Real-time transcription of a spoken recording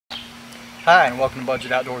Hi and welcome to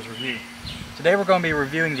Budget Outdoors Review. Today we're going to be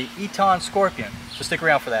reviewing the Eton Scorpion, so stick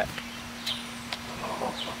around for that.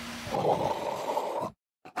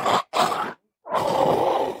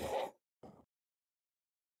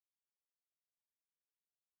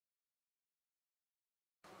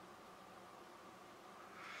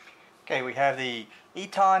 Okay, we have the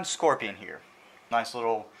Eton Scorpion here. Nice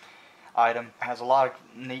little item. It has a lot of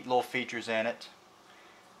neat little features in it,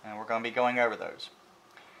 and we're going to be going over those.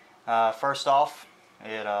 First off,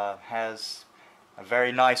 it has a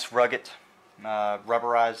very nice rugged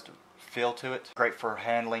rubberized feel to it. Great for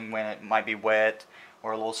handling when it might be wet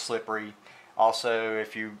or a little slippery. Also,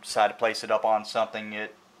 if you decide to place it up on something,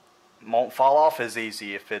 it won't fall off as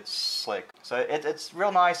easy if it's slick. So it's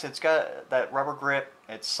real nice. It's got that rubber grip.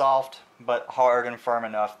 It's soft but hard and firm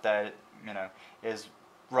enough that it, is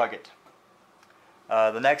rugged.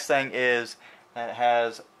 The next thing is that it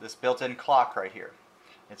has this built-in clock right here.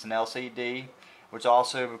 It's an LCD, which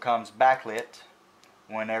also becomes backlit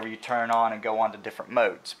whenever you turn on and go on to different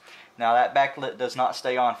modes. Now that backlit does not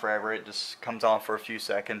stay on forever. It just comes on for a few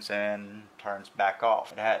seconds and turns back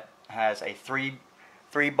off. It has a three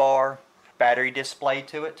bar battery display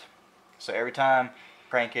to it, so every time you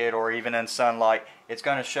crank it or even in sunlight, it's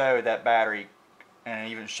going to show that battery, and it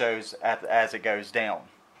even shows as it goes down.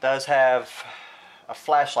 It does have a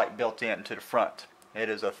flashlight built in to the front. It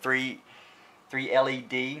is a 3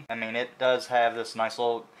 LED. I mean, it does have this nice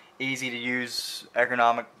little easy to use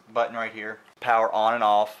ergonomic button right here. Power on and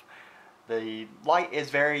off. The light is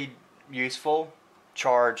very useful.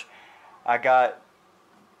 Charge. I got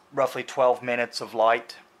roughly 12 minutes of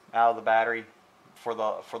light out of the battery for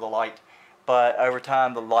the light, but over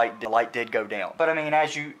time the light did go down. But I mean,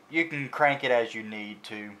 as you can crank it as you need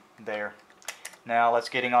to there. Now let's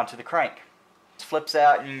get onto the crank. It flips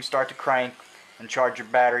out and you can start to crank and charge your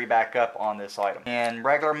battery back up on this item. In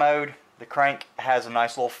regular mode, the crank has a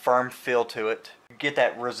nice little firm feel to it. You get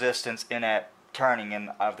that resistance in that turning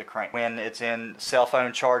of the crank. When it's in cell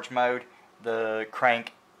phone charge mode, the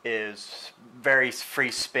crank is very free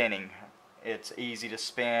spinning. It's easy to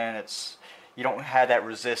spin. You don't have that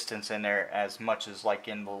resistance in there as much as like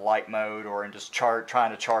in the light mode or in just trying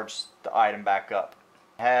to charge the item back up.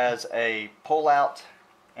 It has a pull-out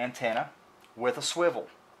antenna with a swivel.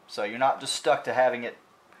 So you're not just stuck to having it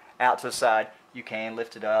out to the side. You can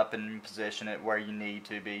lift it up and position it where you need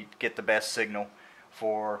to be, get the best signal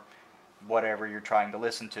for whatever you're trying to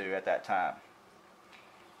listen to at that time.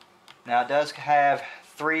 Now it does have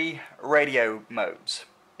 3 radio modes.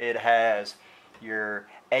 It has your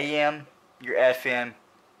AM, your FM,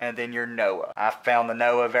 and then your NOAA. I found the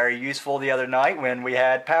NOAA very useful the other night when we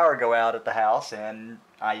had power go out at the house, and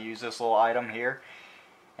I used this little item here,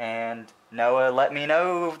 and NOAA let me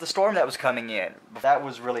know of the storm that was coming in. That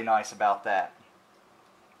was really nice about that.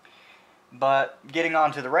 But getting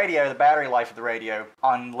on to the radio, the battery life of the radio,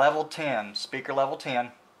 on level 10, speaker level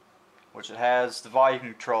 10, which it has the volume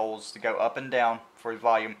controls to go up and down for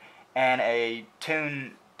volume, and a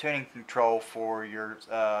tuning control for your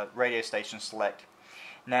radio station select.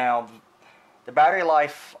 Now, the battery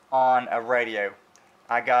life on a radio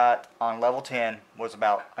I got on level 10 was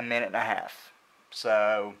about 1.5 minutes.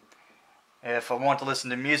 So if I want to listen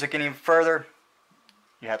to music any further,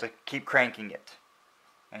 you have to keep cranking it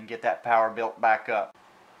and get that power built back up.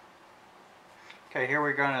 Okay, here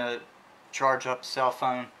we're going to charge up the cell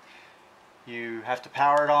phone. You have to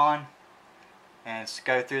power it on and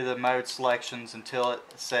go through the mode selections until it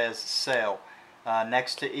says cell.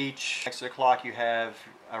 Next to the clock you have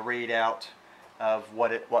a readout of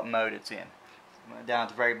what mode it's in. Down at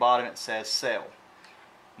the very bottom it says cell.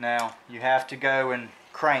 Now you have to go and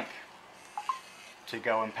crank to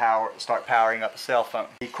go and start powering up the cell phone.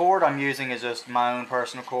 The cord I'm using is just my own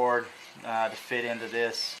personal cord to fit into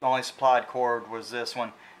this. The only supplied cord was this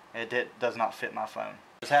one. It does not fit my phone.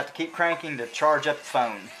 Just have to keep cranking to charge up the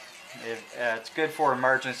phone. It's good for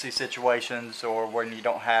emergency situations or when you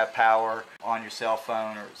don't have power on your cell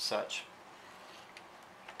phone or such.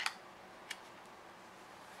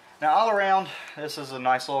 Now all around, this is a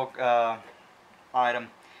nice little item.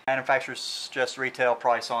 Manufacturer's just retail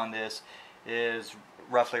price on this is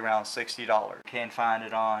roughly around $60. You can find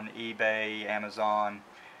it on eBay, Amazon,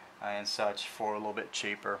 and such for a little bit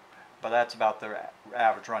cheaper, but that's about the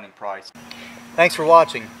average running price. Thanks for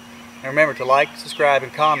watching, and remember to like, subscribe,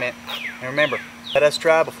 and comment, and remember, let us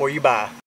try before you buy.